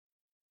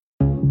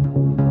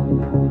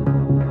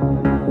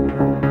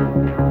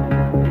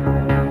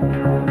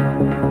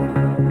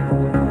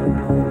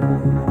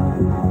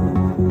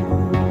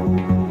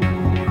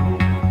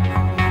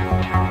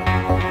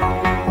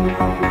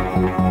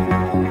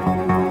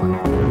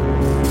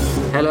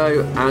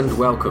Hello and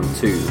welcome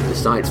to the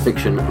Science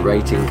Fiction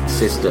Rating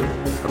System,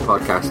 a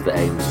podcast that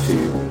aims to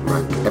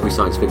rank every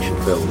science fiction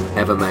film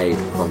ever made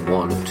from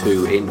 1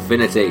 to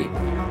infinity.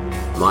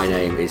 My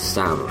name is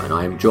Sam and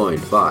I am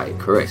joined by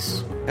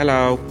Chris.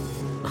 Hello.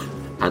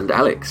 And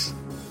Alex.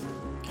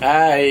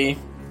 Hey.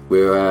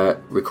 We're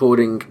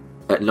recording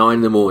at 9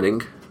 in the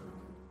morning.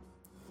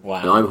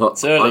 Wow. And I'm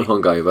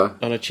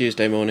hungover. On a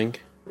Tuesday morning.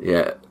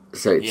 Yeah.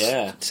 So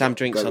it's Sam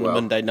drinks on a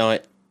Monday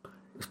night.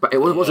 It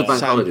was a bank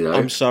Sam, holiday though.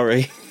 I'm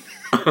sorry.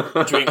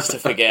 Drinks to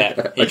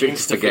forget. He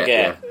drinks to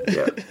forget.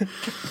 Yeah.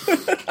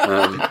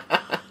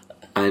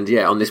 And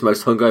on this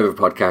most hungover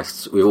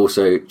podcast, we've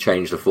also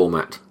changed the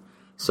format.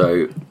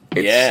 So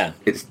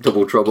it's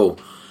double trouble.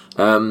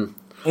 So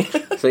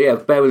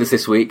bear with us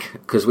this week,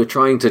 because we're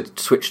trying to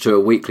switch to a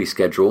weekly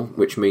schedule,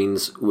 which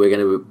means we're going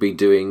to be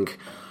doing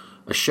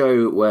a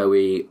show where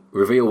we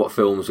reveal what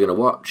films we're going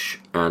to watch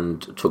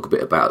and talk a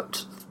bit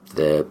about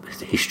the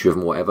history of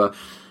them, whatever.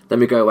 Then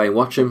we go away and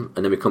watch them,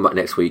 and then we come back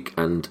next week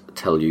and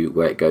tell you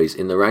where it goes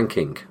in the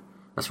ranking.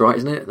 That's right,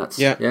 isn't it?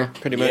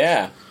 Pretty much.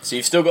 Yeah. So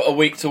you've still got a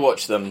week to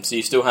watch them. So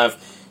you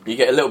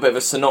get a little bit of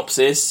a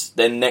synopsis.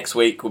 Then next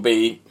week will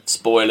be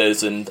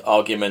spoilers and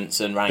arguments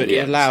and rankings. But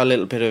you allow a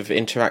little bit of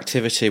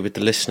interactivity with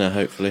the listener,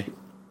 hopefully.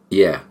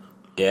 Yeah.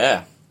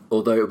 Yeah.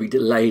 Although it'll be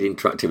delayed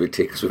interactivity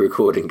because we're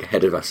recording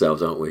ahead of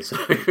ourselves, aren't we? So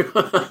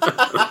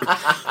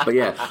but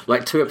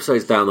like 2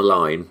 episodes down the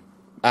line.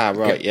 Ah,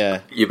 right, yeah.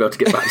 You'll be able to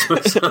get back to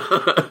us.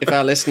 If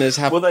our listeners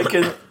have... Well, they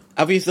can...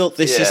 Have you thought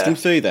this system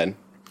through, then?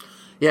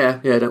 Yeah,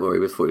 don't worry,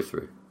 we've thought it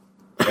through.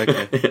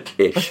 Okay.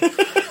 Ish.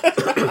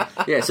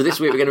 So this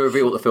week we're going to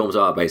reveal what the films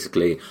are,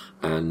 basically,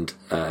 and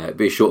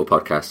be a shorter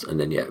podcast, and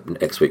then,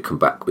 next week come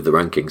back with the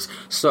rankings.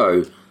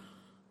 So,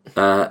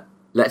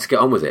 let's get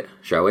on with it,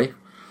 shall we?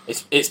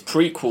 It's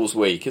prequels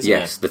week, isn't it?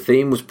 Yes, the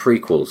theme was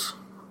prequels.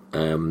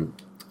 And...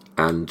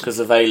 Because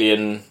of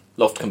Alien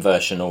Loft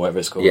Conversion, or whatever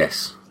it's called.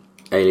 Yes.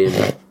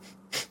 Alien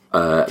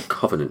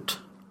Covenant.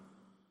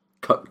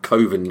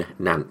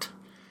 Covenant.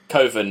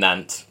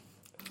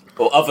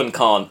 Or Oven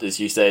Can't,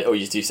 as you said, or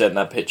you said in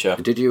that picture.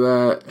 Did you,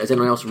 has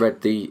anyone else read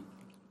the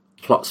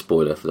plot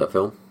spoiler for that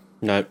film?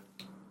 No.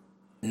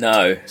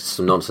 It's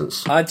some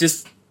nonsense. I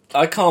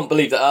can't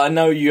believe that. I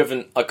know you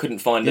haven't, I couldn't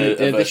find a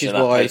version of that This is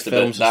why poster,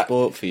 films are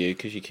sport for you,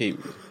 because you keep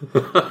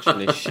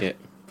watching this shit.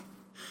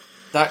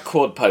 That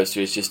quad poster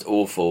is just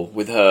awful,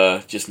 with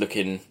her just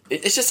looking...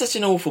 It's just such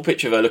an awful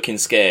picture of her looking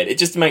scared. It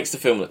just makes the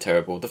film look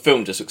terrible. The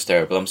film just looks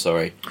terrible, I'm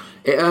sorry.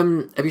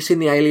 Have you seen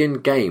the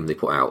Alien game they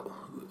put out?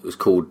 It was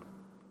called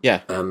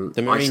the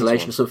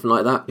Isolation or something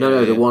like that.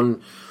 The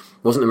one...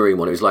 wasn't the Marine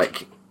one, it was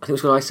like... I think it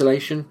was called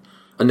Isolation.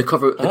 And the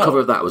cover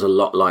of that was a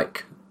lot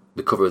like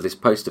the cover of this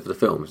poster for the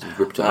film.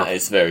 That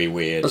is very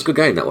weird. That's a good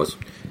game, that was.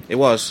 It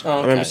was. Oh, okay.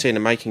 I remember seeing a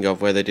making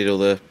of where they did all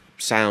the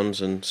sounds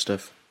and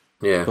stuff.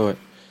 Yeah. For it.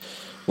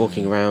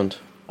 Walking around.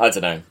 I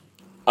don't know.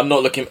 I'm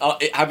not looking...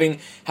 having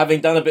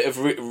done a bit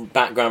of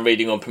background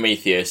reading on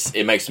Prometheus,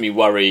 it makes me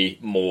worry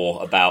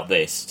more about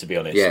this, to be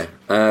honest. Yeah.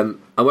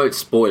 I won't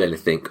spoil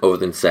anything other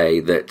than say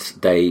that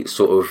they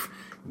sort of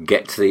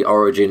get to the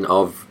origin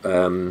of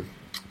the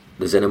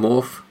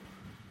xenomorph.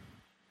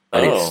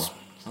 And it's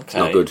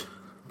not good.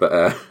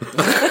 But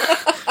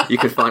you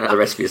can find out the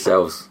rest for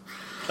yourselves.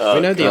 We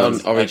know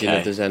the origin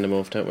of the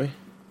xenomorph, don't we?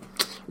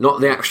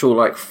 Not the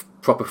actual,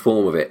 proper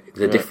form of it.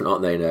 They're different,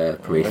 aren't they, in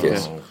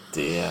Prometheus? Oh,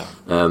 dear.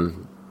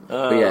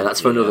 But that's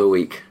for another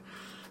week.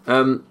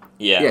 So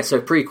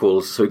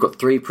prequels. So we've got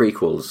 3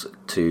 prequels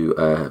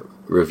to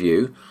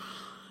review.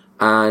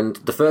 And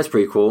the first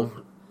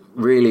prequel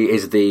really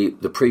is the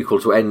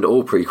prequel to end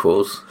all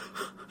prequels.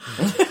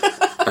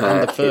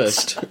 And the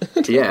first.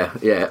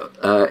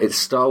 It's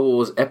Star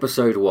Wars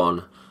Episode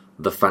 1,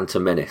 The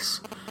Phantom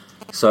Menace.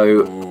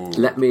 So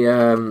let me...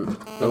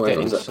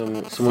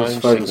 someone's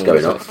phone's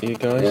going off. You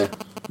guys? Yeah.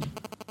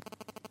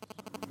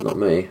 Not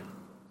me.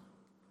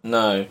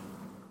 No.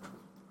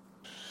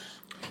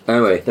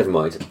 Anyway, never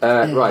mind.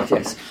 Right,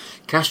 yes.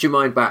 Cast your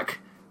mind back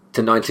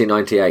to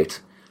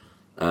 1998.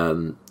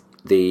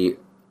 The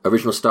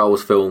original Star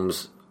Wars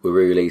films were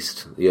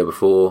released the year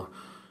before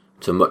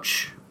to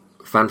much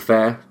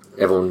fanfare.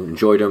 Everyone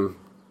enjoyed them.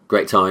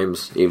 Great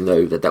times, even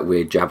though that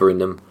weird jabber in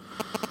them.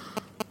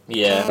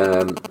 Yeah.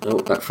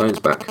 That phone's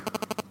back.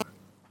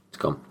 It's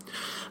gone.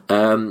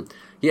 And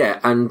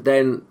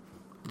then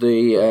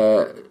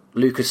the...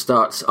 Lucas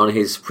starts on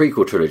his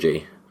prequel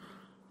trilogy,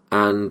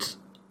 and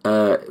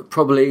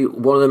probably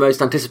one of the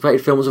most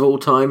anticipated films of all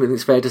time, I think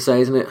it's fair to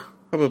say, isn't it?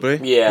 Probably.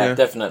 Yeah.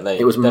 Definitely.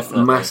 It was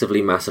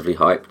massively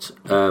hyped.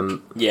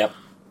 Yep.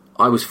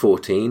 I was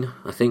 14,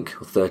 I think,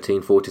 or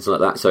 13, 14,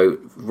 something like that, so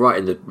right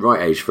in the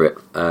right age for it.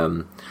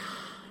 And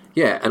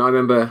I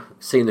remember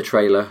seeing the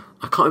trailer.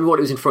 I can't remember what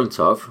it was in front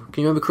of.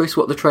 Can you remember, Chris,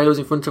 what the trailer was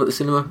in front of at the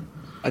cinema?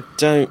 I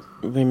don't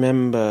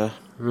remember.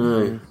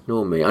 No,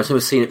 nor me. I just never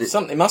seen it.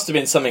 It must have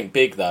been something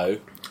big, though.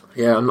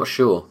 Yeah, I'm not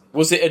sure.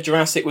 Was it a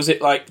Jurassic? Was it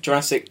like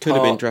Jurassic Could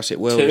have been Jurassic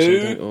World 2? or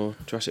something, or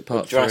Jurassic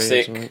Park 3 or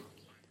something.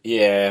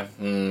 Yeah,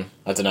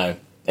 I don't know.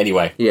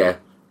 Anyway. Yeah.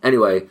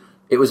 Anyway,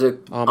 it was a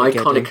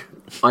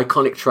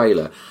iconic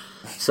trailer.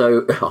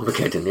 So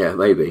Armageddon, yeah,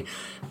 maybe.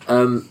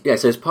 So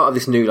as part of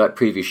this new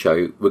preview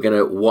show, we're going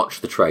to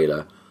watch the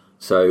trailer.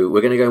 So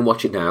we're going to go and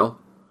watch it now,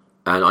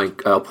 and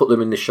I'll put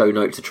them in the show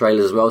notes, the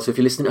trailers as well. So if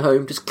you're listening at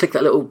home, just click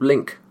that little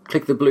link,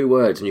 click the blue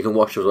words, and you can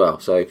watch as well.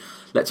 So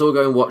let's all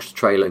go and watch the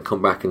trailer and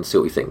come back and see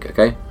what we think.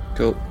 Okay?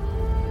 Cool.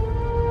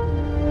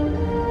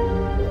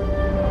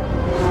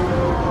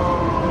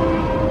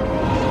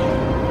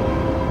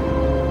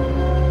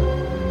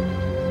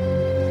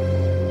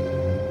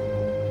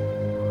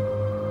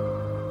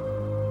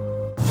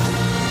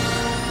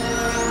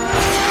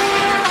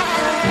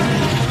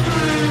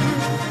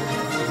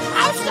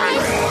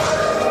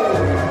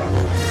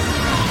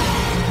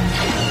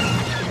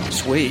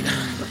 Sweet.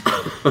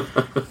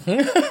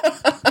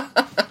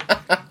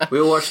 We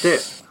all watched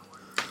it?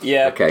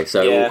 Yeah. Okay,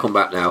 so we'll come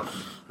back now.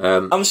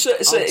 I'm sure.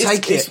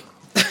 Take it.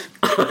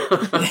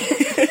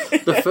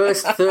 The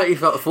first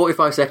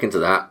 45 seconds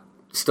of that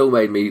still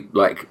made me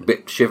a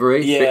bit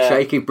shivery, a bit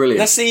shaky. Brilliant.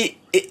 Now see,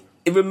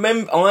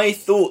 I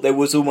thought there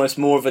was almost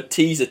more of a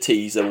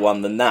teaser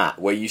one than that,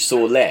 where you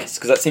saw less,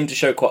 because that seemed to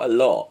show quite a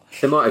lot.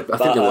 There might have, I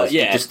think there was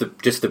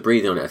just the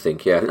breathing on it. I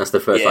think I think that's the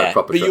first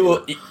proper.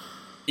 But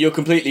you're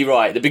completely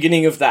right. The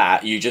beginning of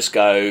that, you just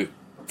go,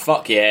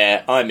 fuck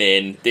yeah, I'm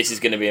in, this is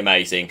going to be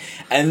amazing.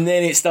 And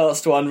then it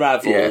starts to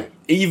unravel. Yeah.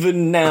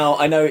 Even now,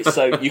 I know it's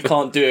so you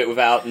can't do it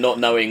without not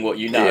knowing what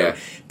you know. Yeah.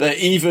 But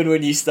even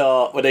when you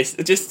start,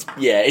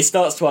 it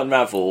starts to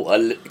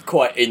unravel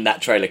quite in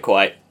that trailer,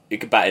 quite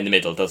about in the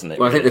middle, doesn't it?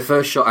 Well, I think the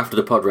first shot after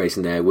the pod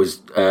racing there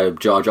was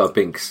Jar Jar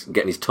Binks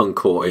getting his tongue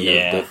caught in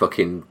the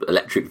fucking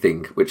electric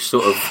thing, which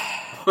sort of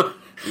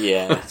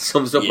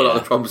sums up a lot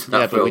of the problems in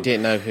that film. But we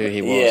didn't know who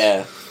he was.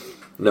 Yeah.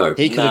 No.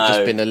 He could have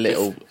just been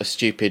a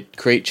stupid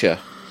creature.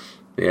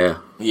 Yeah.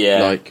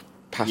 Yeah.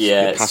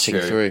 Passing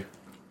through.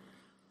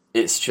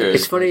 It's true.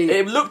 It's funny.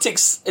 It looked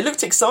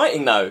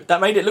exciting though.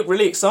 That made it look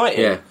really exciting.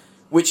 Yeah.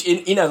 Which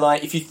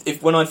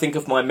if when I think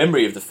of my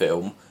memory of the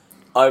film,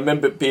 I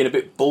remember it being a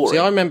bit boring. See,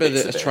 I remember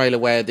a trailer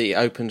where it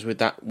opens with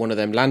that one of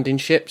them landing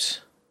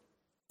ships.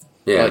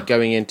 Yeah.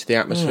 Going into the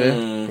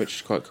atmosphere, which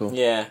is quite cool.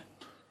 Yeah.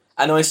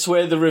 And I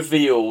swear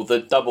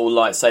the double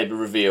lightsaber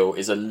reveal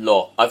is a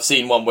lot. I've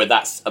seen one where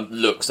that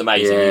looks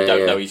amazing. You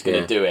don't know he's going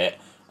to do it.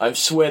 I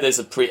swear there's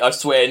I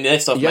swear in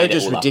this I've made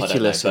it all up. Yoda's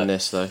ridiculous in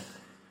this though.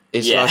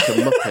 He's like a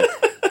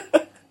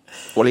Muppet.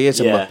 Well, he is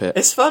a Muppet.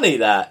 It's funny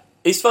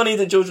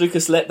that George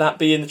Lucas let that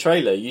be in the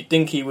trailer. You'd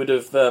think he would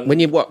have... when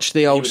you watch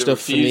the old stuff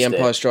from The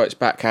Empire Strikes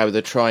Back, how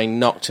they're trying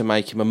not to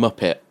make him a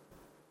Muppet.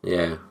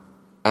 Yeah.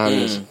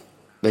 And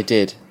they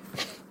did.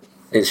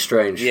 It's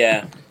strange.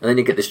 Yeah. And then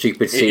you get the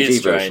stupid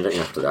CG version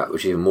after that,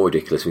 which is even more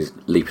ridiculous when he's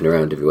leaping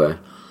around everywhere.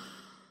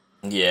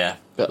 Yeah.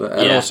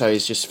 And also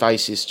his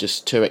face is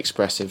just too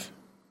expressive.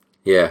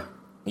 Yeah.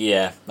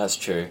 Yeah, that's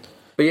true.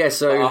 But yeah,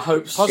 so... I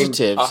hope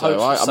positives,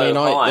 there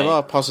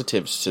are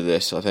positives to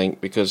this, I think,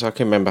 because I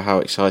can remember how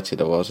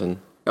excited I was.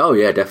 Oh,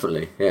 yeah,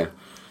 definitely, yeah.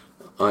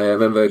 I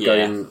remember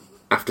going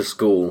after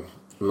school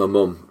with my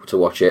mum to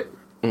watch it,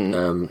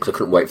 because I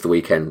couldn't wait for the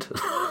weekend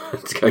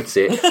to go and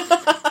see it.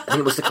 I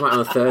think it must have come out on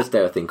a Thursday,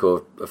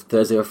 or a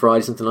Thursday or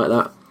Friday, something like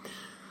that.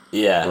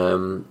 Yeah.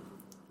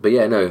 But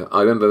yeah, no,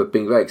 I remember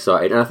being very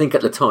excited, and I think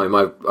at the time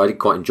I did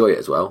quite enjoy it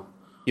as well.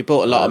 You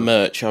bought a lot of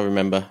merch, I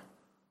remember.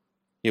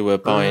 You were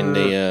buying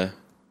the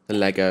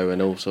Lego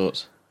and all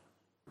sorts.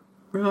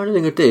 No, I don't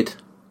think I did.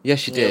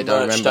 Yes, you did.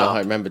 I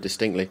remember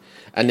distinctly.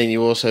 And then you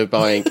were also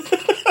buying.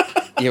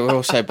 you were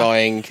also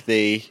buying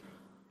the.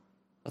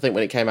 I think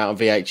when it came out on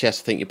VHS,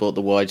 I think you bought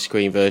the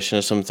widescreen version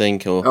or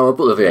something. I bought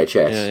the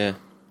VHS.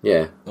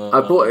 Yeah.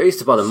 I used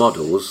to buy the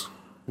models.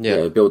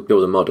 Yeah, build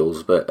the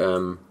models, but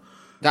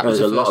that was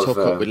the first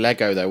hookup with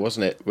Lego, though,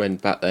 wasn't it? When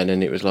back then,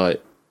 and it was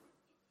like.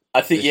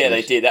 I think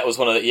they did. That was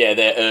one of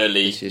their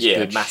early,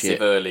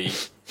 massive early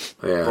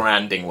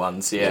branding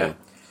ones. Yeah.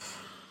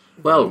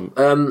 Well,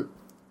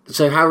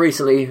 so how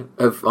recently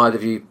have either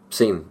of you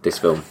seen this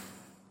film?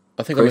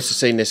 I think I must have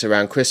seen this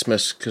around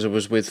Christmas because I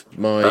was with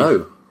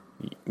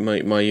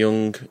my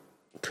young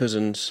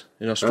cousins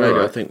in Australia.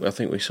 Right. I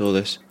think we saw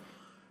this.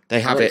 They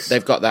have it.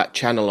 They've got that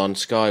channel on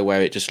Sky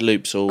where it just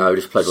loops all. Oh,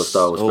 just plays all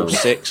Star Wars films.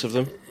 6 of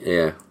them.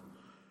 Yeah.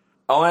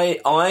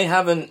 I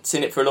haven't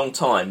seen it for a long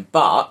time,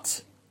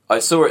 but I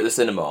saw it at the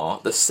cinema.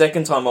 The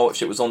second time I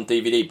watched it was on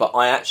DVD, but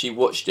I actually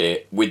watched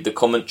it with the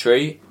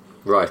commentary.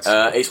 Right.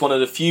 It's one of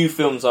the few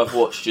films I've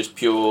watched just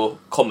pure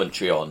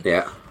commentary on.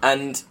 Yeah.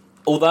 And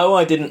although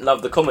I didn't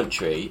love the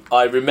commentary,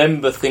 I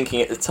remember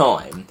thinking at the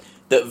time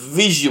that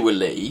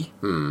visually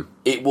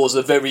it was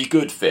a very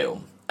good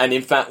film. And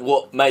in fact,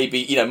 what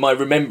maybe, my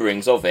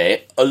rememberings of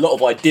it, a lot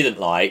of what I didn't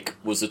like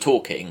was the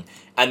talking.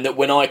 And that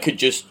when I could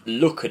just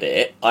look at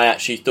it, I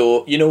actually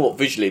thought, you know what,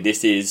 visually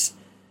this is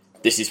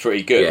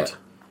pretty good. Yeah.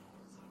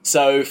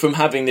 So from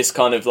having this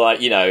kind of like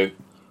you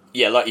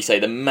say,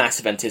 the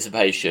massive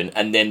anticipation,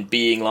 and then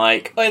being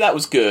like, oh, that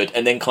was good,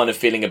 and then kind of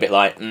feeling a bit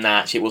like, nah,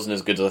 actually it wasn't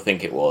as good as I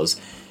think it was.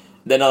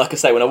 Then, like I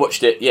say, when I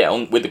watched it,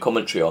 with the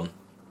commentary on,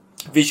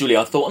 visually,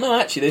 I thought, no,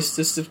 actually,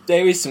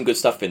 there is some good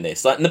stuff in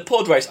this. Like, and the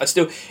pod race,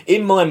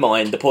 in my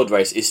mind, the pod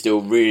race is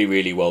still really,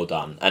 really well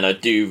done, and I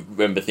do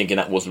remember thinking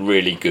that was a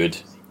really good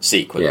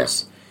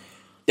sequence. Yeah.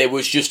 There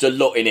was just a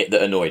lot in it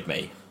that annoyed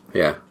me.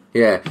 Yeah.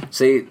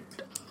 See,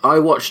 I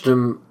watched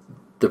the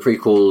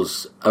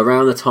prequels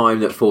around the time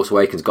that Force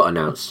Awakens got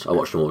announced. I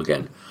watched them all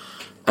again,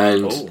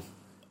 and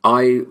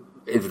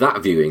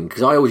that viewing,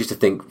 because I always used to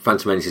think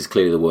Phantom Menace is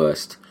clearly the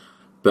worst,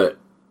 but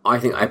I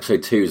think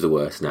Episode 2 is the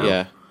worst now.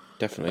 Yeah.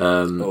 Definitely.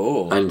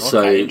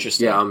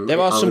 Interesting. Yeah, there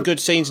are some good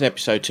scenes in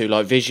Episode 2,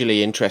 like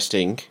visually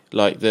interesting,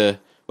 like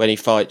when he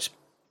fights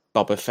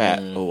Boba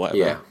Fett or whatever.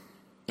 Yeah.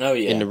 Oh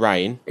yeah. In the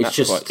rain.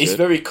 It's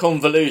very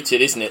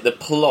convoluted, isn't it? The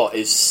plot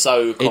is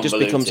so convoluted. It just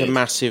becomes a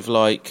massive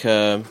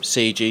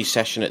CG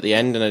session at the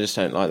end, and I just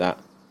don't like that.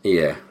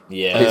 Yeah.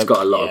 It's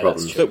got a lot of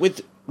problems. But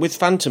with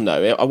Phantom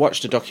though, I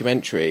watched a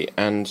documentary,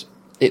 and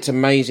it's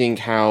amazing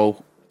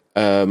how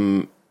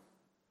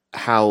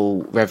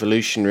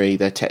revolutionary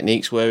their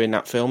techniques were in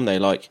that film.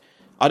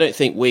 I don't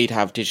think we'd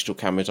have digital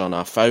cameras on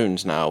our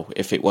phones now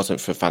if it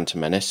wasn't for Phantom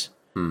Menace.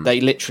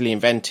 They literally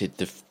invented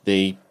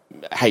the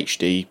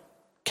HD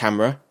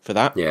camera for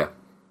that. Yeah.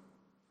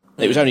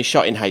 It was only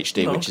shot in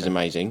HD, which is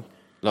amazing.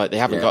 They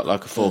haven't got a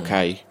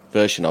 4K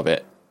version of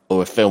it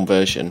or a film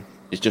version.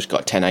 It's just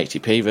got a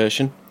 1080p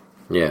version.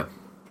 Yeah.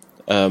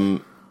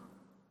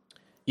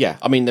 Yeah,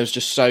 I mean, there's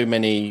just so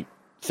many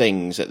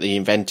things that they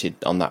invented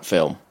on that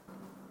film.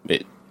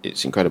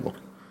 It's incredible.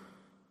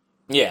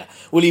 Yeah.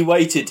 Well, he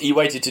waited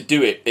to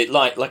do it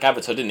like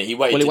Avatar, didn't he? He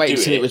waited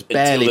until it was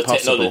barely the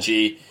possible.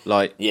 Technology.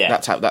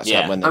 That's how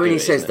when they he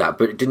says that,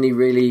 but didn't he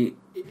really?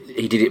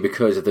 He did it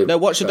because of the. No,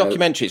 watch the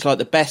documentary. It's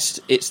the best.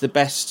 It's the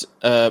best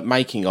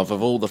making of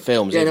all the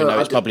films, even though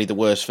it's probably the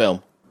worst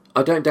film.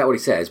 I don't doubt what he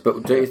says,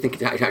 but don't you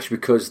think it's actually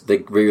because they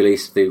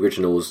re-released the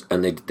originals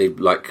and they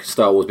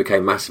Star Wars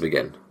became massive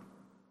again?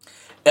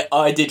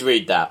 I did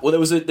read that. Well, there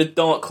was the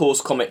Dark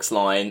Horse Comics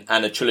line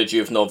and a trilogy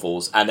of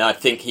novels, and I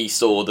think he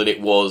saw that it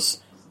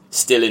was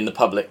still in the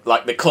public,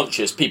 the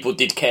conscious people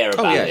did care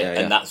about it,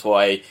 and that's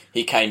why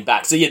he came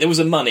back. So there was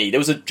a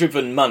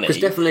driven money.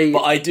 Definitely,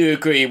 but I do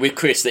agree with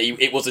Chris that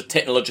it was a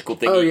technological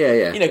thing.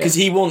 Because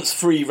he wants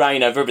free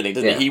reign over everything,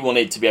 doesn't he? He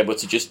wanted to be able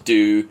to just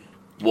do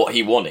what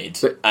he wanted,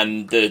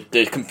 and the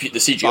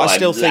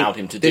CGI allowed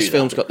him to do that. This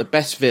film's got the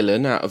best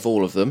villain out of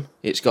all of them.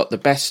 It's got the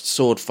best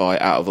sword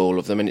fight out of all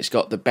of them, and it's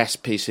got the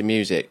best piece of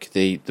music,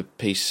 the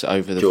piece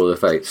over the Duel of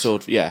the Fates.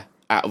 Sword,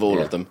 out of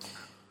all of them.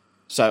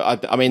 So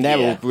I mean, they're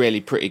all really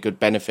pretty good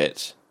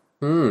benefits.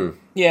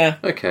 Yeah.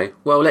 Okay.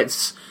 Well,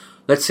 let's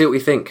see what we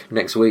think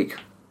next week.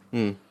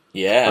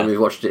 Yeah. When we've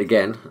watched it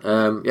again.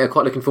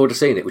 Quite looking forward to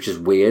seeing it, which is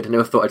weird. I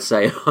never thought I'd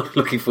say I'm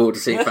looking forward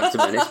to seeing Phantom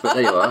Menace, but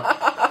there you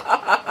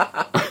are.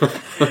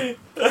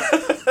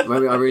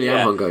 Maybe I really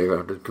am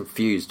hungover. I'm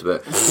confused,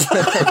 but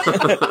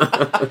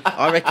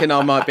I reckon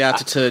I might be able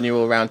to turn you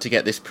all around to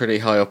get this pretty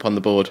high up on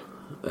the board.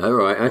 All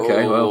right.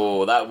 Okay.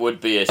 Oh, that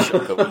would be a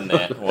shocker, wouldn't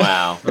it?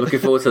 Wow. I'm looking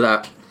forward to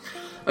that.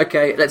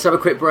 Okay, let's have a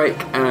quick break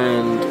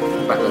and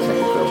back to the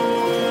second film.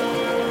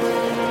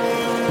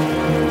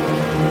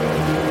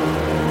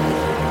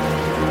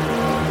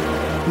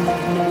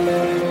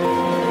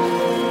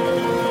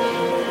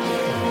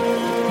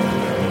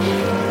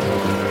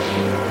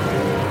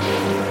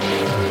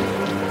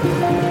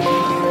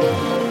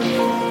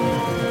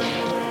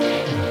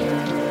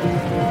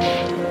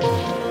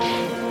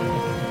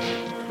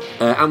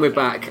 And we're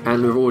back,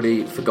 and we've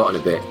already forgotten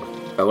a bit.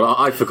 Well,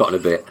 I've forgotten a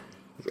bit.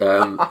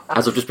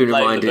 As I've just been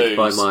reminded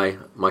by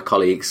my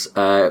colleagues,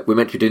 we're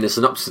meant to be doing a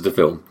synopsis of the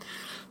film.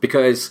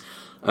 Because,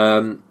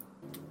 having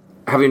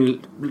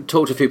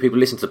talked to a few people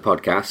listening to the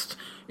podcast,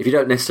 if you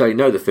don't necessarily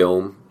know the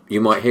film,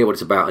 you might hear what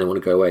it's about and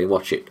want to go away and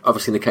watch it.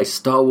 Obviously, in the case of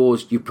Star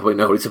Wars, you probably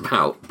know what it's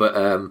about. But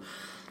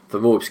for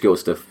more obscure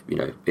stuff,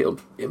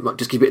 it might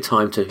just give you a bit of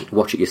time to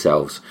watch it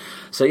yourselves.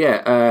 So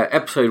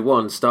Episode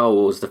 1, Star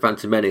Wars, The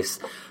Phantom Menace.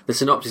 The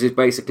synopsis is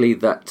basically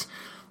that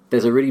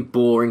there's a really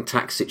boring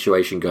tax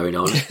situation going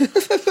on.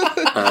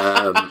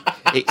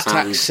 It's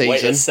tax season.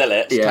 Way to sell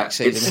it. It's tax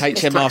season.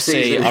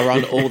 HMRC are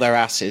on all their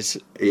asses.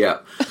 Yeah.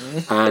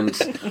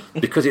 And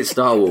because it's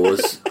Star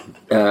Wars,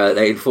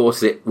 they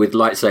enforce it with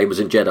lightsabers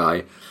and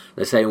Jedi.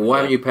 They're saying, why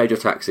haven't you paid your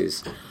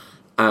taxes?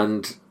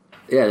 And,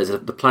 there's the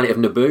planet of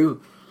Naboo.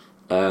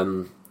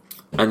 And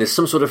there's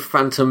some sort of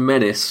Phantom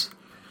Menace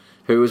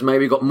who has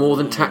maybe got more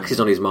than taxes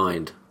on his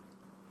mind.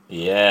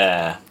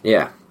 Yeah.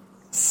 Yeah.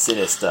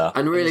 Sinister.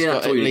 And really,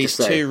 that's all you need to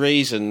say. At least 2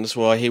 reasons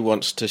why he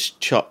wants to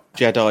chop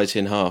Jedis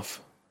in half.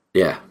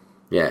 Yeah.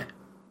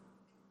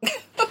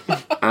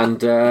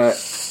 And,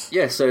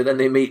 so then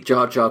they meet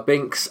Jar Jar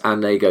Binks,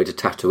 and they go to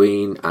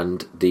Tatooine,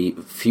 and the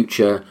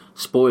future,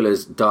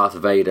 spoilers, Darth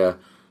Vader,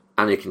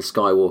 Anakin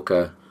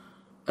Skywalker,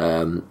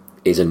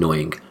 is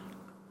annoying.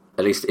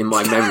 At least in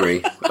my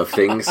memory of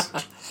things.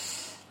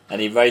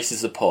 And he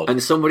races the pod.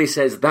 And somebody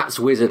says, "That's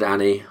Wizard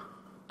Annie."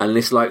 And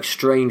this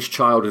strange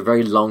child with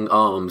very long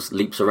arms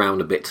leaps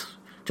around a bit.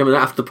 Do you remember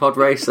that after the pod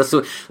race? That's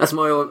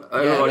my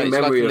only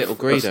memory of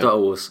Star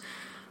Wars.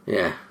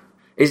 Yeah.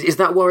 Is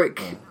that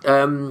Warwick?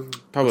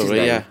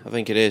 Probably, yeah. I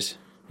think it is.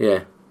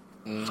 Yeah.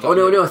 Oh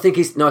no! I think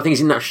he's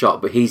in that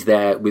shot, but he's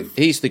there with.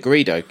 He's the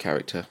Greedo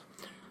character.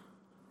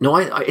 No,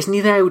 isn't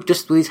he there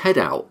just with his head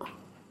out?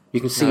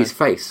 You can see his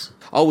face.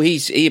 Oh,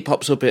 he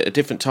pops up at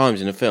different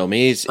times in the film.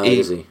 Is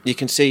he? You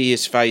can see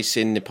his face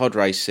in the pod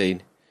race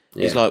scene.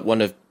 Yeah. He's like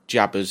one of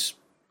Jabba's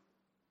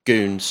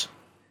goons.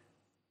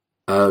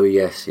 Oh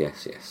yes.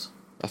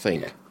 I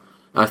think. Yeah.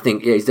 I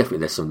think he's definitely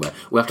there somewhere.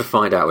 We'll have to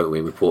find out when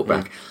we report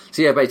back.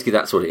 So yeah, basically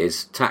that's what it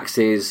is.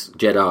 Taxis,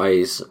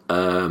 Jedis.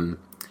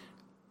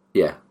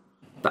 Yeah,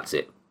 that's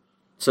it.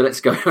 So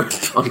let's go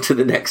on to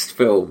the next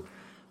film,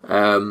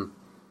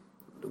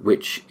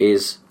 which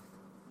is...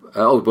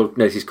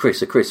 this is Chris.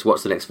 So Chris,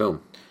 what's the next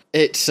film?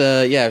 It's,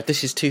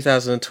 this is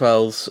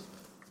 2012's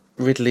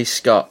Ridley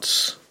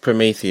Scott's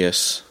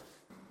Prometheus.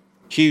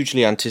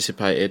 Hugely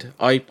anticipated.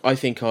 I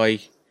think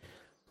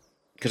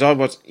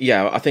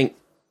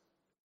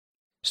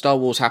Star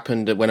Wars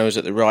happened when I was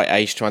at the right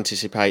age to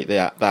anticipate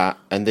that,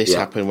 and this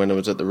happened when I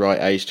was at the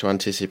right age to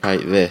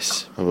anticipate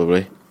this,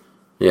 probably.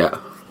 Yeah.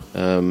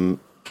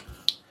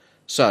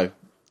 So,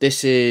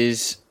 this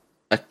is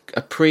a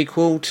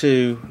prequel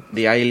to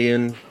the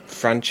Alien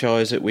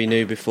franchise that we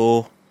knew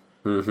before.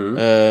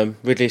 Mm-hmm.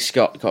 Ridley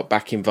Scott got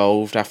back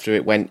involved after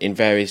it went in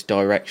various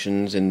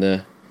directions in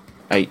the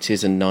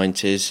 80s and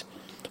 90s,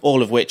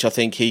 all of which I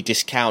think he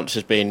discounts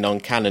as being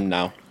non-canon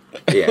now.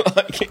 Yeah.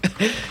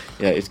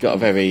 He's got a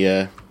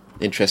very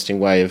interesting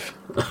way of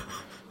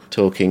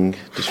talking,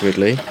 just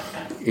Ridley.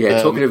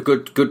 Yeah, talking of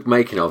good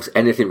making ofs,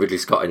 anything Ridley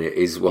Scott in it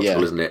is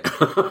watchable, isn't it?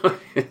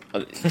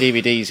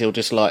 DVDs, he'll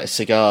just light a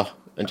cigar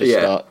and just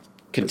start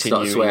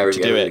continuing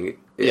to do it.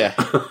 Yeah.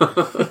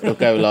 He'll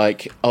go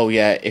like, oh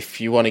yeah,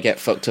 if you want to get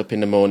fucked up in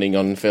the morning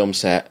on film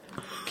set,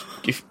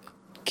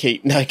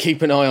 keep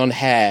an eye on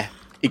hair.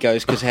 He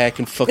goes, because hair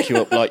can fuck you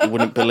up like you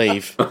wouldn't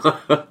believe.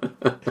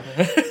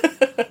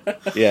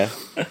 Yeah.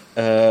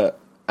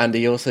 And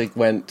he also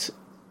went...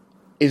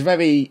 He's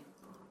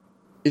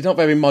not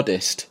very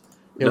modest.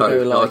 He'll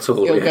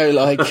go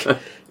like,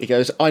 he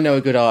goes, I know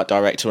a good art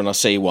director when I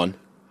see one.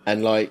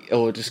 And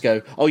or just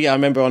go, oh yeah, I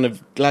remember on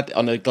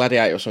a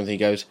Gladiator or something, he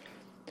goes,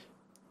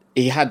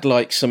 he had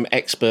like some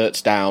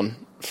experts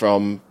down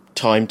from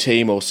Time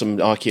Team or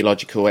some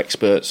archaeological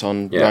experts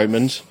on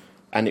Romans,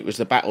 and it was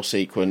the battle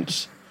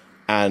sequence,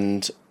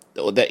 and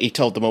he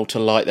told them all to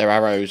light their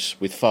arrows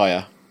with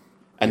fire.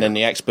 And then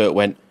the expert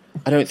went,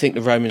 I don't think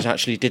the Romans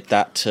actually did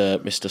that,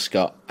 Mr.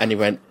 Scott. And he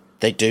went,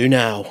 they do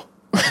now.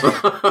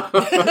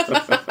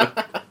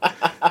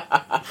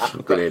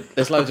 Brilliant.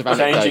 There's loads of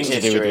anecdotes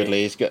to do with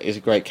Ridley. He's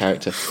a great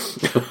character.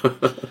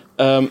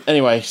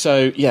 Anyway,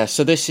 so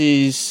this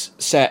is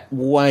set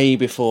way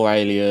before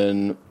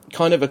Alien.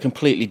 Kind of a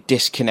completely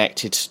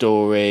disconnected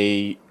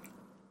story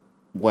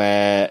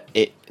where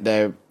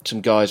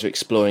some guys are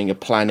exploring a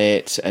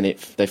planet, and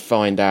they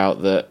find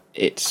out that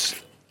it's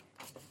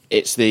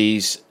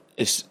this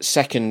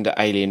second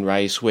alien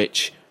race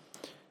which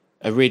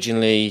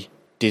originally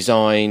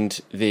designed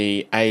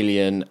the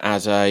alien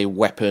as a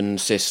weapon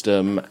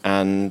system,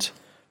 and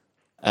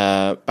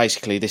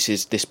basically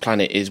this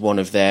planet is one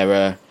of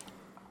their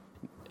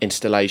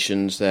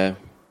installations there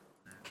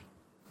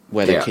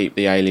where they keep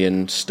the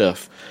alien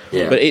stuff.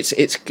 Yeah. But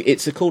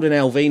it's called an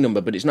LV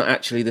number, but it's not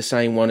actually the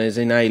same one as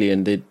in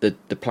Alien,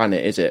 the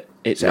planet, is it?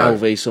 It's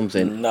LV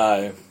something.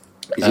 No.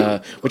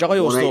 Which I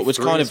always thought was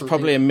kind of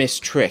probably a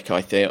missed trick,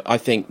 I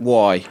think.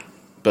 Why?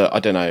 But I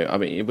don't know. I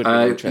mean, it would be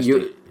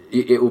interesting.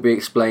 It will be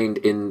explained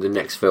in the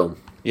next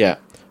film. Yeah.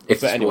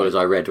 If the spoilers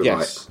I read were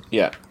right.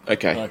 Yeah,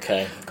 okay.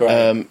 Okay,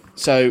 great.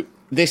 So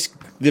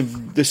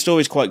the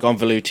story's quite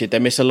convoluted. They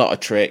miss a lot of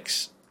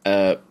tricks,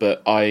 but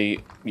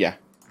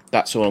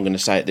that's all I'm going to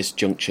say at this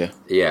juncture.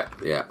 Yeah.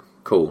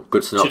 Cool.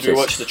 Good synopsis. Should we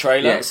watch the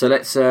trailer? Yeah, so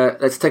let's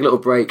take a little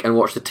break and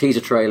watch the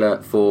teaser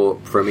trailer for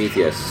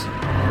Prometheus.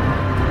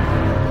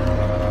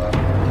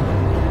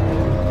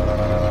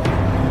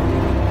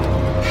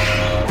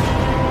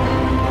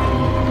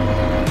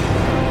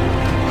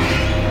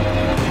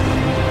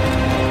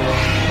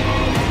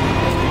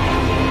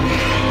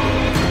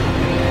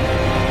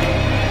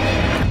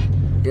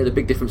 The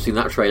big difference between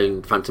that trailer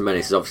and Phantom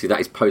Menace is obviously that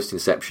is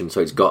post-Inception,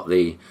 so it's got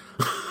the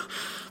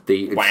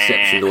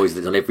Inception noise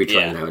that's on every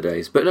trailer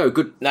nowadays. But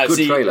good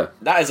trailer.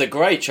 That is a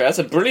great trailer. That's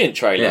a brilliant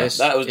trailer. Yes.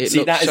 That is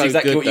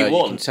exactly what you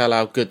want. You can tell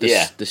how good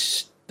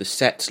the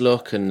sets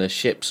look and the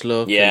ships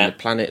look and the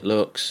planet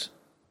looks.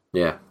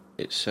 Yeah.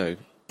 It's so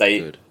they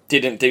good.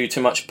 Didn't do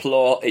too much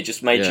plot. It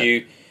just made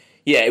you...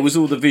 Yeah, it was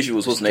all the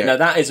visuals, wasn't it? No,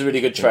 that is a really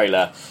good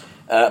trailer.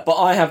 But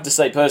I have to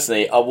say,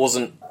 personally, I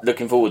wasn't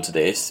looking forward to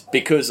this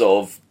because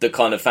of the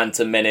kind of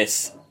Phantom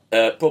Menace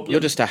problem. You're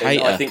just a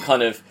hater. I think I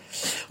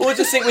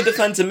just think with the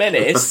Phantom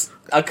Menace,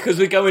 because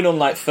we're going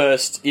on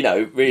first,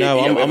 really...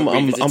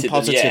 I'm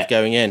positive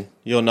going in.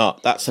 You're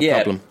not. That's a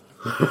problem.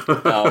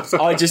 No,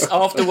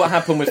 after what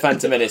happened with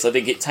Phantom Menace, I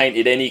think it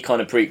tainted any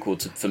kind of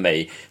prequel for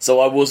me. So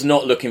I was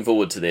not looking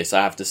forward to this,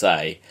 I have to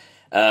say.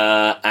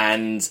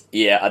 And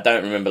yeah, I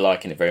don't remember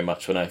liking it very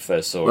much when I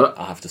first saw it,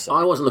 I have to say.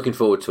 I wasn't looking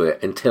forward to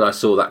it until I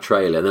saw that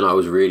trailer, and then I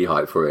was really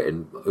hyped for it,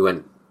 and we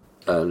went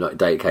the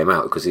day it came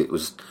out, because it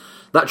was...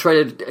 That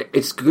trailer,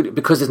 it's good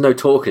because there's no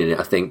talking in it,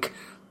 I think.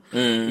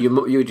 Your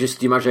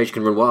imagination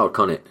can run wild,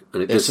 can't it?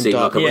 And it does seem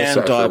like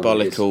a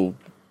diabolical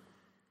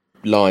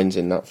lines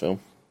in that film.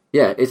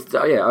 Yeah,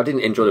 I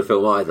didn't enjoy the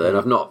film either, and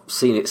I've not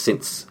seen it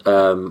since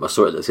I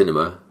saw it at the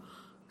cinema.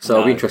 So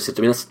I'll be interested.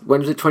 I mean, when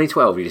was it?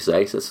 2012, did you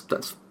say? So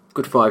that's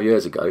good 5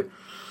 years ago.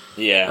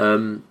 Yeah.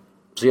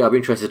 So yeah, I'll be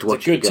interested to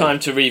watch it. It's a good time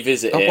to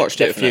revisit it. I've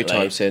watched it a few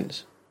times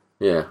since.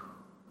 Yeah.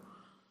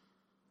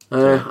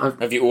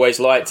 Have you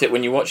always liked it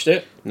when you watched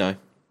it? No.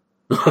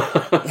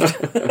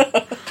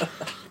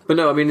 But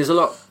no, I mean, there's a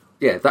lot...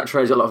 Yeah, that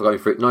trailer's got a lot going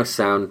for it. Nice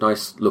sound,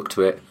 nice look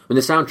to it. I mean,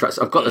 the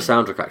soundtracks... I've got the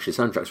soundtrack, actually.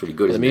 The soundtrack's really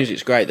good, The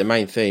music's great, the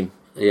main theme.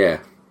 Yeah.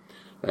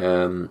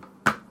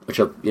 Which,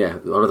 I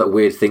know that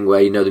weird thing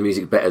where you know the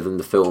music better than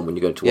the film when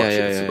you go to watch it.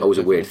 It's always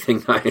a weird thing,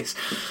 that is.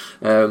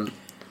 But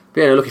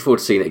yeah, no, looking forward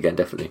to seeing it again,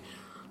 definitely.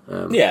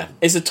 Yeah,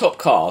 it's a top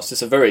cast.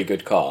 It's a very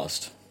good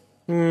cast.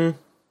 Yeah.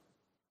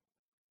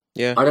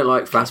 I don't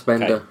like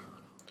Fassbender. Okay.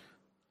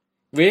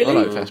 Really?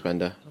 I like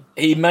Fassbender.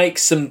 He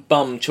makes some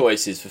bum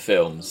choices for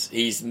films.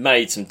 He's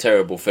made some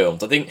terrible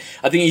films. I think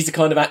he's the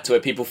kind of actor where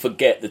people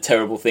forget the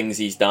terrible things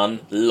he's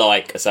done,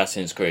 like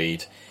Assassin's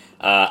Creed.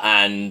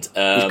 And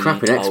he's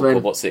crap in X-Men.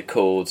 God, what's it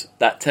called?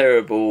 That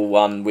terrible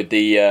one with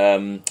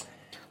the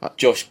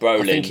Josh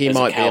Brolin. I think he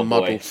might be a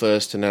model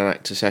first and an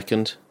actor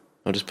second.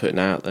 I'm just putting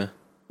it out there.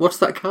 What's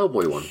that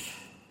cowboy one?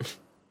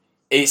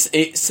 It's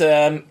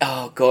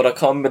oh god, I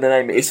can't remember the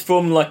name. It's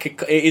from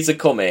it is a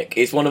comic.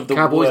 It's one of the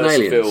Cowboys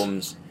worst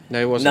films.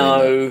 No, it wasn't.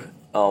 No,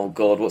 oh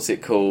god, what's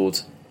it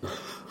called?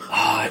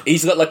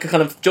 He's got like a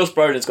kind of... Josh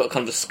Brolin's got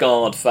kind of a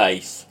scarred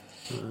face.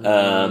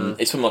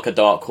 It's from like a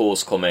Dark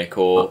Horse comic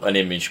or an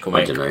Image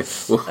comic. I don't know.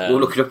 We'll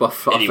look it up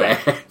off anyway.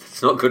 air.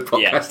 It's not good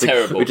podcasting. Yeah,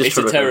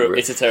 terrible.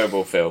 It's a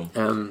terrible film.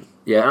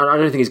 Yeah, I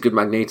don't think he's good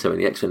Magneto in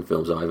the X-Men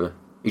films either.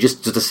 He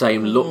just does the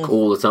same look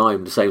all the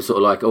time. The same sort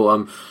of like,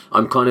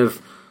 I'm kind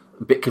of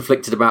a bit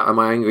conflicted about, am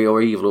I angry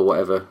or evil or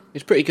whatever.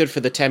 It's pretty good for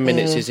the 10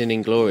 minutes he's in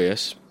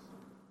Inglourious.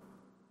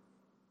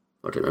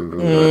 I don't remember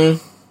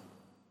that.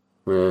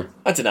 Yeah.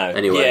 I don't know.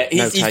 Anyway,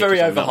 yeah, he's very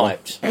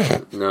overhyped.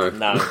 No,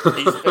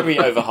 he's very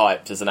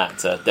overhyped as an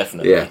actor,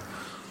 definitely. Yeah.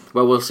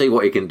 Well, we'll see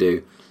what he can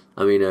do.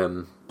 I mean,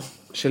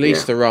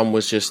 Charlize Theron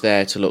was just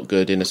there to look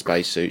good in a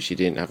spacesuit. She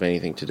didn't have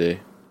anything to do.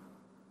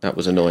 That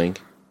was annoying.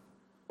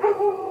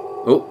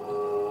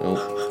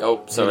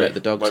 Oh, sorry. Let the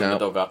dogs out.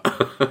 The dog up.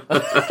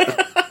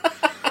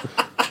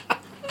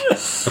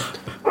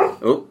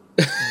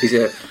 He's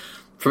a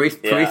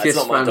Prometheus it's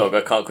not my fan. dog.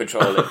 I can't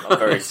control it. I'm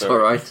very It's sorry. all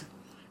right.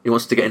 He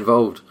wants to get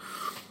involved.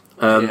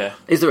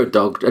 Is there a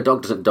dog? A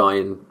dog doesn't die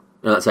in...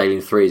 No, that's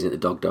Alien 3, isn't it? The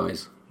dog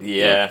dies.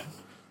 Yeah.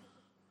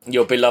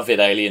 Your beloved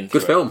Alien 3.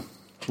 Good film.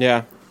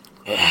 Yeah.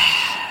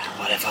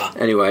 Whatever.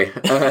 Anyway,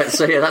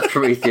 so yeah, that's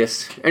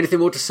Prometheus. Anything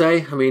more to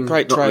say? I mean,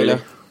 Great not trailer.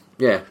 Really.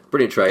 Yeah,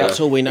 brilliant trailer. That's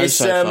all we know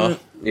so far.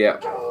 Yeah.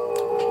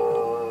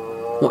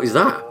 What is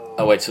that?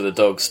 I'll wait till the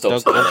dog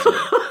stops.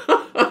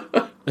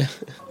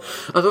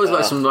 I thought it was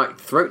like some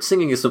throat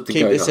singing or something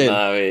Keep going this on. in.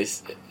 No,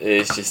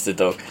 it's just a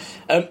dog.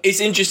 It's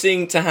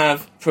interesting to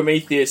have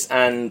Prometheus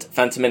and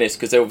Phantom Menace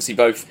because they're obviously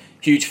both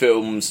huge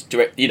films.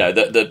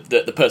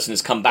 The person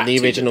has come back. The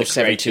to, original the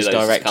creator 70s of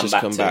those directors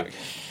come back.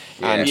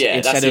 And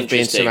instead of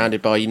being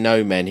surrounded by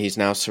no men, he's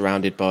now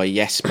surrounded by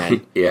yes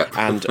men. Yeah.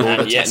 And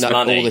all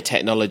the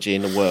technology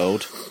in the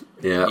world.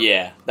 Yeah.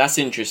 Yeah, that's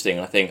interesting,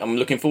 I think. I'm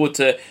looking forward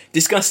to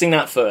discussing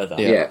that further.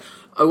 Yeah.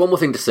 Oh, one more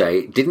thing to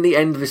say. Didn't the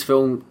end of this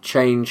film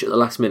change at the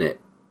last minute?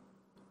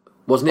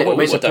 Wasn't it? What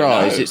a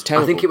surprise. It's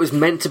terrible. I think it was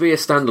meant to be a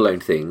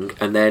standalone thing,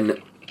 and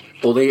then...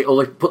 Or they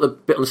put the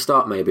bit on the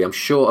start, maybe. I'm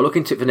sure... I'll look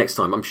into it for next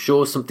time. I'm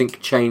sure something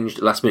changed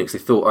at the last minute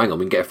because they thought, hang on,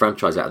 we can get a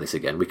franchise out of this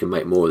again. We can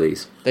make more of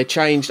these. They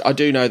changed... I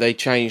do know they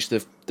changed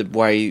the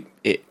way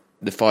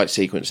the fight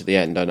sequence at the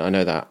end. I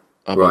know that.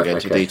 I won't go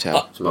into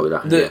detail. Something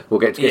like that.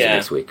 We'll get to it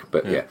next week.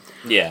 But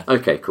yeah.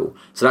 Okay, cool.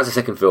 So that's the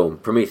second film,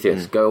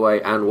 Prometheus. Go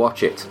away and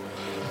watch it.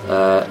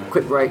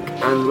 Quick break,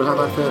 and we'll have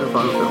our third and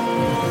final film.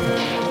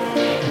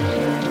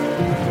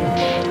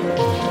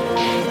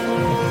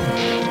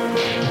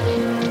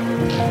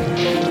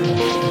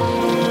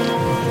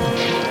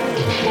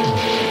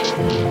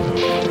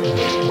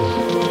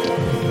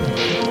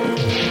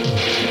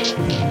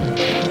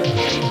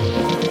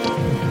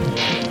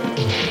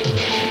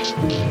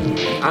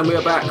 And we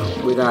are back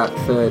with our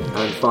third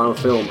and final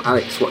film.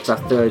 Alex, what's our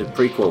third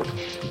prequel?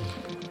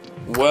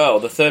 Well,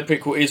 the third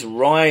prequel is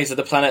Rise of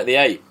the Planet of the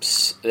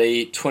Apes,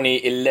 the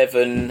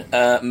 2011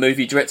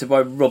 movie directed by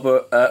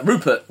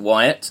Rupert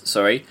Wyatt.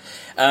 Sorry,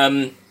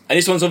 and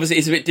this one's obviously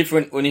it's a bit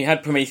different. When you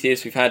had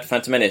Prometheus, we've had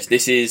Phantom Menace.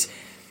 It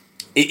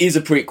is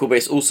a prequel, but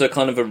it's also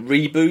kind of a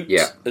reboot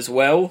as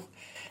well.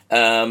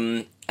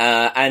 And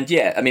I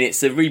mean,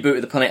 it's a reboot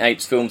of the Planet of the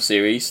Apes film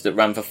series that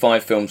ran for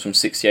 5 films from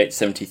 68 to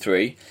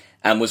 73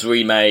 and was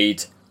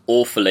remade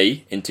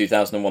awfully in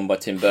 2001 by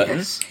Tim Burton.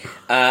 Yes.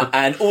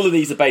 And all of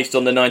these are based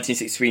on the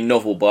 1963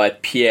 novel by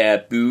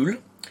Pierre Boulle.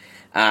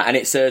 And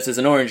it serves as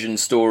an origin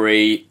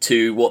story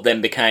to what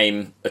then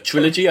became a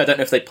trilogy. I don't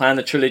know if they planned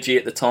a trilogy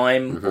at the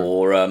time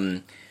or...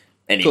 anyway.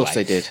 Of course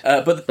they did.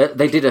 But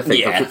they did, I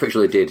think. I'm pretty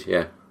sure they did,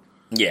 yeah.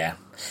 Yeah.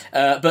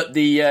 But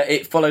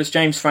it follows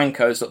James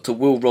Franco's Dr.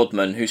 Will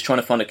Rodman, who's trying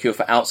to find a cure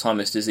for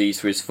Alzheimer's disease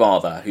for his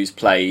father, who's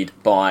played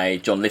by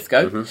John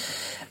Lithgow.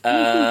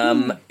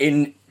 I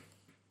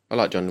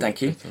like John.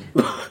 Thank you.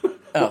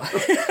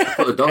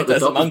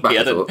 There's a monkey.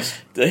 I don't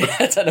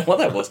know what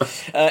that was.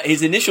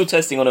 His initial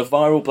testing on a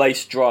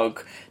viral-based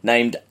drug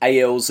named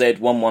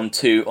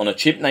ALZ-112 on a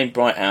chimp named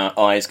Bright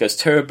Eyes goes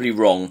terribly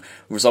wrong,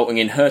 resulting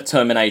in her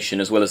termination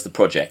as well as the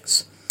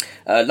project's.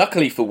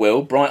 Luckily for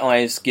Will, Bright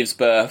Eyes gives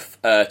birth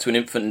to an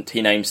infant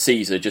he names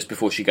Caesar just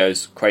before she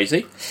goes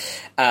crazy.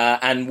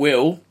 And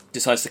Will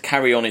decides to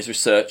carry on his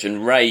research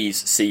and raise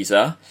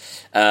Caesar,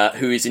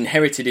 who has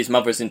inherited his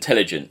mother's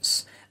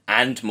intelligence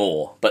and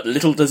more. But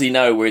little does he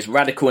know where his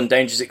radical and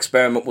dangerous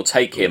experiment will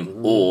take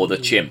him, or the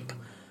chimp.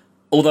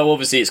 Although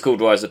obviously it's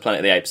called Rise of the Planet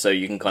of the Apes, so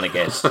you can kind of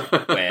guess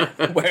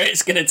where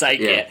it's going to take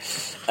it.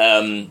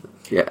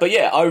 But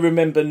yeah, I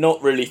remember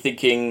not really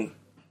thinking...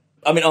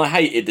 I mean, I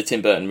hated the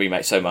Tim Burton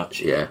remake so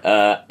much.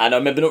 Yeah. And I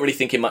remember not really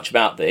thinking much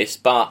about this,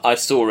 but I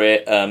saw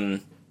it,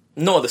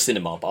 not at the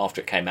cinema, but after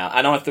it came out,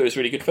 and I thought it was a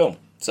really good film.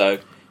 So,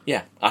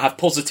 yeah, I have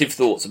positive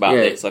thoughts about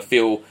this. I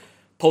feel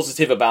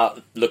positive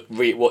about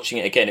watching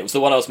it again. It was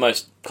the one I was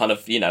most kind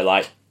of,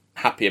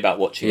 happy about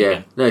watching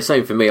again. No,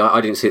 same for me.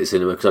 I didn't see it at the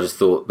cinema because I just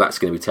thought that's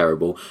going to be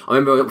terrible. I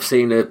remember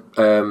seeing a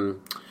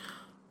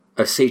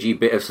CG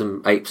bit of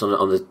some apes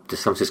on the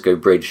San Francisco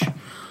Bridge.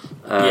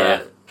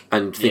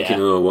 And thinking,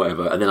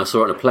 whatever. And then I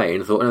saw it on a plane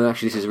and thought,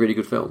 actually, this is a really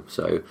good film.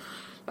 So,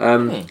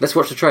 let's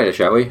watch the trailer,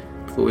 shall we?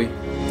 Before we...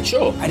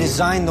 Sure. I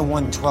designed the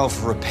 112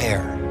 for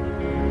repair.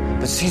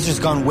 But Caesar's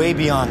gone way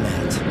beyond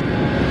that.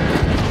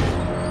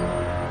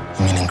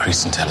 You mean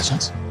increased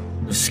intelligence?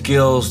 With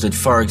skills that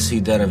far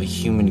exceed that of a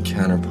human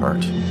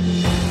counterpart.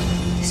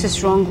 This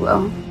is wrong,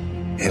 Will.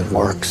 It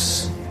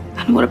works.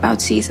 And what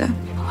about Caesar?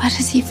 Where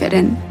does he fit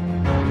in?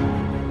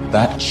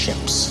 That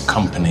chimp's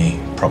company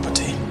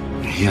property.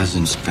 He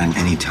hasn't spent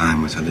any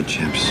time with other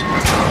chimps.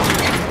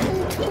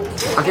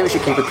 I think we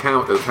should keep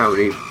account of how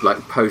many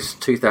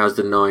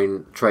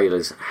post-2009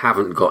 trailers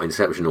haven't got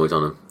Inception noise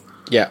on them.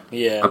 Yeah.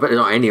 I bet there's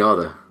not any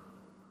other.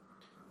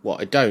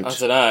 What, I don't? I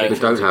don't know. They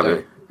don't have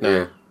it. No.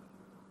 Yeah.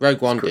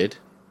 Rogue One did.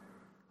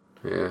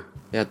 Yeah.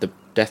 They had the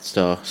Death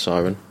Star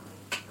siren.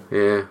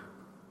 Yeah.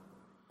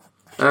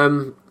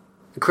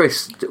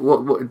 Chris,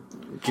 what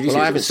did you see?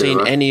 I haven't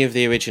seen any of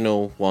the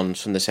original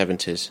ones from the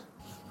 70s.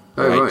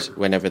 Right.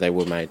 Whenever they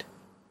were made.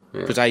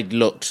 Because they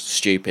looked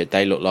stupid.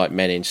 They looked like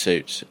men in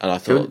suits. And I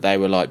thought they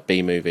were like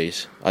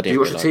B-movies. Did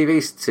you watch the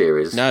TV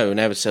series? No,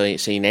 never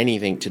seen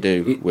anything to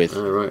do with...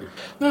 Oh, right.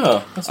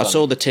 No, I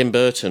saw the Tim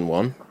Burton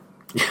one.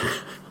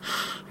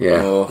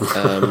 Yeah.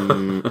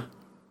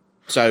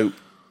 So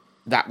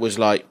that was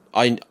like...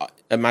 I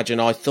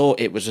thought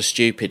it was a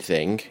stupid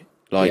thing,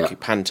 like a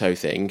panto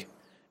thing.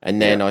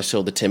 And then I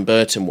saw the Tim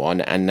Burton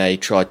one and they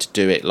tried to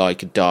do it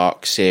like a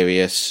dark,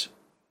 serious...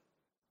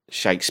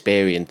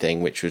 Shakespearean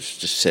thing, which was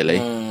just silly,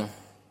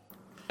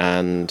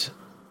 and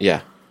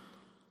I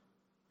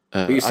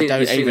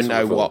don't even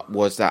know what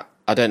was that.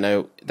 I don't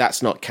know.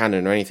 That's not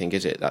canon or anything,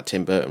 is it? That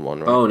Tim Burton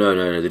one, right? Oh no,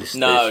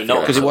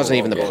 not because it wasn't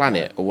even the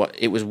planet or what.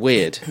 It was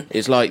weird.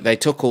 It's like they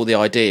took all the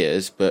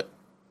ideas, but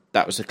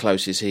that was the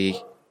closest he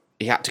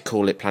had to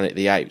call it Planet of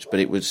the Apes, but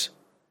it wasn't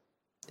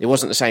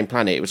the same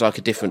planet. It was like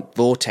a different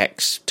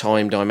vortex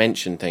time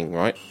dimension thing,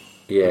 right?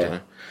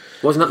 Yeah.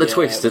 Wasn't that the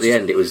twist at the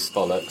end? It was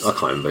bollocks. I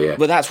can't remember. Yeah,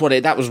 but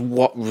that was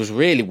what was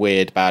really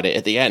weird about it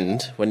at the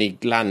end when he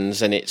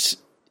lands and it's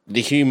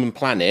the human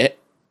planet.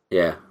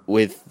 Yeah,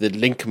 with the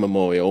Lincoln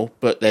Memorial,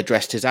 but they're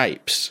dressed as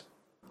apes.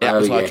 That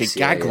was like a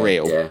gag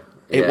reel. Yeah.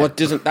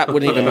 That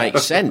wouldn't even make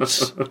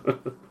sense.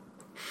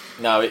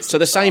 No, it's so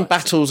the same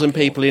battles and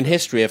people in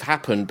history have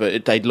happened,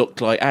 but they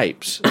looked like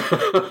apes.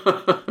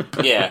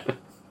 Yeah.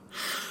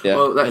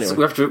 Well, anyway.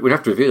 we'd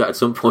have to review that at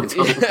some point.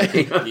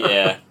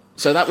 Yeah.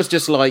 So that was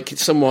just like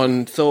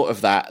someone thought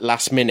of that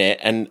last minute,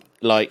 and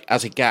like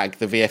as a gag,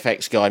 the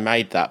VFX guy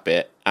made that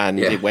bit, and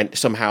it went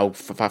somehow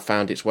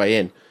found its way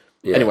in.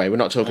 Yeah. Anyway, we're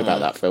not talking about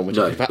that film. We're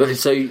talking about.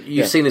 So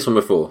you've seen this one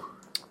before?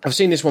 I've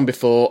seen this one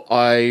before.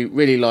 I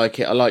really like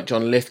it. I like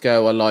John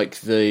Lithgow. I like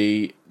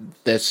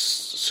there's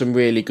some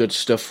really good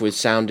stuff with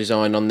sound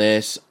design on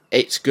this.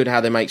 It's good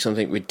how they make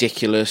something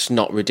ridiculous,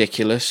 not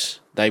ridiculous.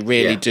 They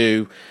really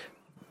do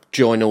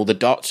join all the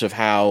dots of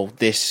how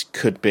this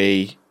could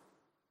be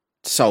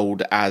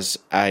sold as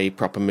a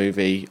proper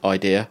movie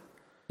idea.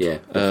 Yeah.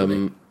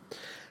 Definitely.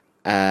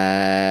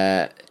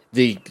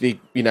 The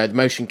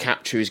motion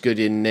capture is good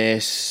in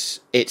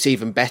this. It's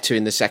even better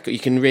in the second. You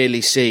can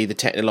really see the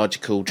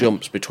technological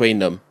jumps between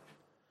them.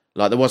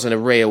 Like there wasn't a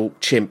real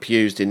chimp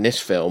used in this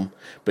film,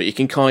 but you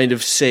can kind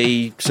of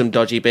see some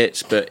dodgy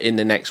bits. But in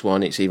the next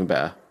one, it's even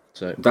better.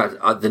 So that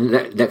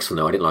the next one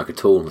though, I didn't like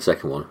at all. The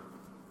second one.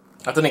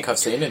 I don't think I've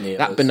seen any of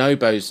that. those.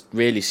 Bonobo's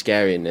really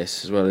scary in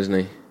this as well, isn't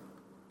he?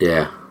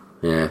 Yeah.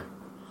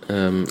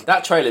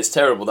 That trailer's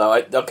terrible, though.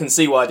 I can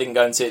see why I didn't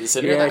go and see it at the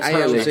cinema. Yeah, That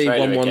totally.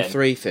 ALZ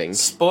 113 thing.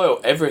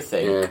 Spoiled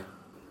everything. Yeah.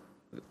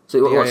 So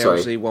The what? Sorry.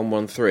 ALZ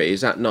 113,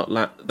 is that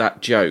not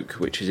that joke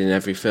which is in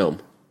every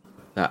film?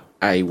 That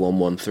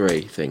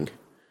A113 thing.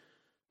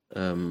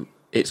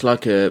 It's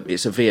like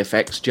it's a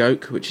VFX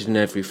joke which is in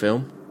every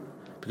film.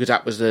 Because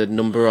that was the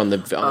number on the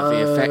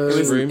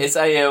VFX room. It's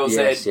ALZ.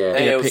 Yes, yeah.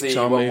 ALZ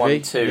Pixar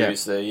 112 movie.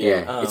 is the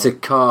It's a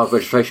car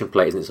registration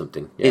plate, isn't it?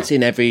 Something. Yeah. It's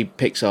in every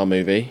Pixar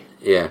movie.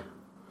 Yeah.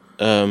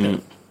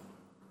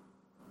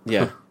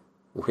 Yeah.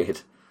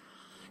 Weird.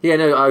 Yeah,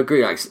 no, I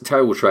agree. Like,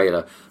 terrible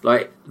trailer.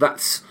 Like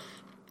those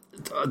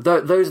are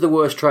the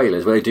worst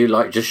trailers where they do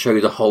like just show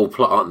you the whole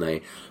plot, aren't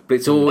they? But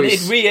it's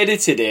always. And it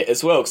re-edited it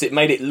as well because it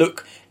made it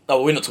look.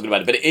 Oh, we're not talking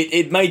about it, but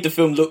it made the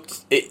film look.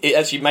 It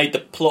actually made the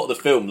plot of the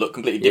film look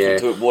completely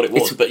different to what it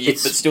was, but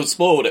still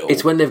spoiled it all.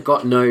 It's when they've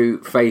got no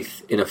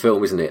faith in a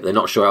film, isn't it? They're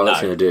not sure how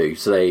that's going to do.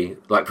 So they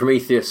like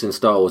Prometheus and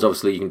Star Wars.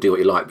 Obviously, you can do what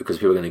you like because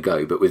people are going to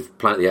go. But with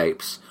Planet of the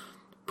Apes,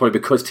 probably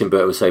because Tim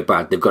Burton was so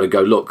bad, they've got to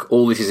go. Look,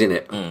 all this is in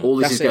it. All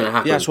this is going to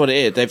happen. Yeah, that's what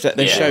it is.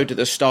 They've showed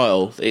the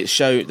style. They've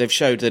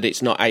showed that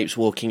it's not apes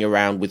walking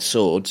around with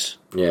swords.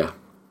 Yeah.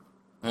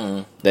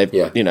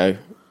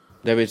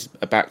 There is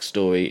a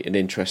backstory, an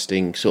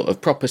interesting sort of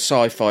proper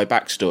sci-fi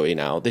backstory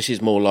now. This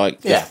is more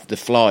like the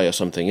Fly or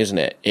something, isn't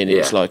it?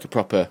 It's like a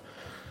proper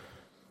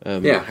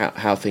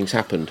how things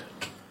happened.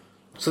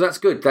 So that's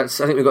good. I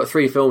think we've got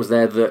 3 films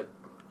there that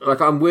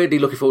like I'm weirdly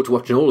looking forward to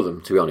watching all of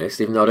them, to be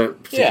honest, even though I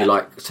don't particularly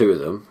like 2 of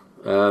them.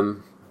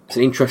 It's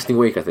an interesting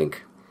week, I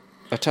think.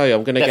 I tell you,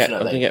 I'm going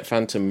to get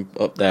Phantom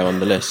up there on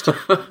the list. I'm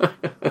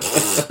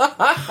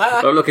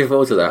looking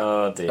forward to that.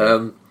 Oh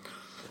dear.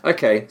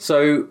 Okay,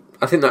 so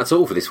I think that's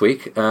all for this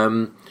week.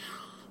 So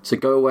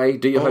go away,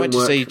 do your homework. I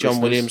went to see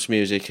John Williams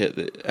music at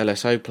the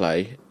LSO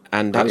play,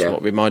 and that's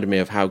what reminded me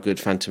of how good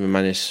Phantom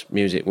Menace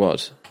music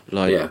was.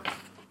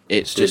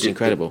 It's just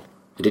incredible.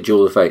 It did you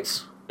all the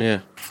fates.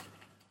 Yeah.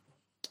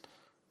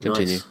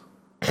 Continue.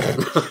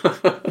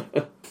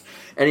 Nice.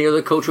 Any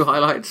other cultural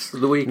highlights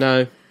of the week?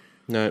 No.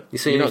 You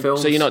see any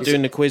films? So you're not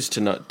doing the quiz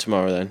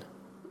tomorrow then?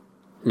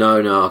 No,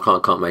 I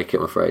can't make it,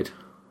 I'm afraid.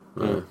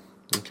 No.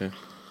 Okay.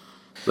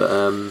 But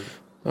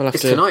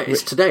it's tonight.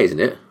 It's today, isn't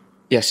it?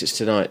 Yes, it's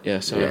tonight.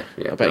 Yeah, sorry.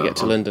 I better get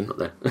to London. Not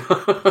there.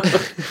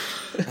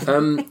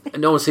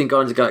 No one's seen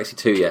Guardians of the Galaxy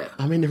 2 yet.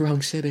 I'm in the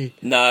wrong city.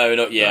 No,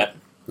 not yet.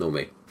 Nor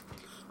me.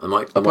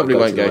 I probably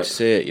won't go to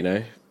see it. You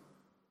know.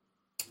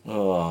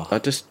 Oh,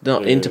 I'm just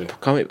not into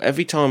comic.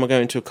 Every time I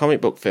go into a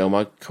comic book film,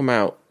 I come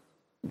out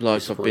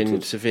like I've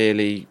been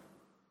severely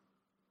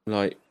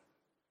underwhelmed.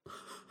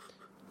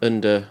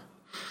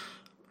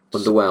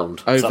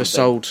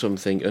 Oversold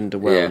something.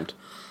 Underwhelmed. Yeah.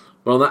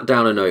 Well, on that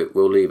downer note,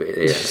 we'll leave it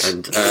here,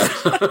 and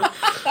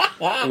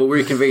we'll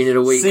reconvene in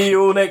a week. See you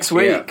all next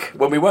week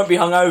when we won't be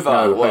hungover.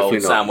 No, well,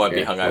 not. Sam won't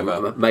be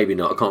hungover. Well, maybe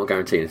not. I can't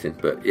guarantee anything,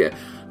 but yeah.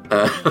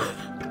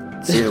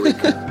 See you in a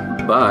week.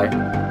 Bye.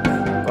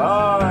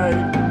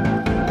 Bye.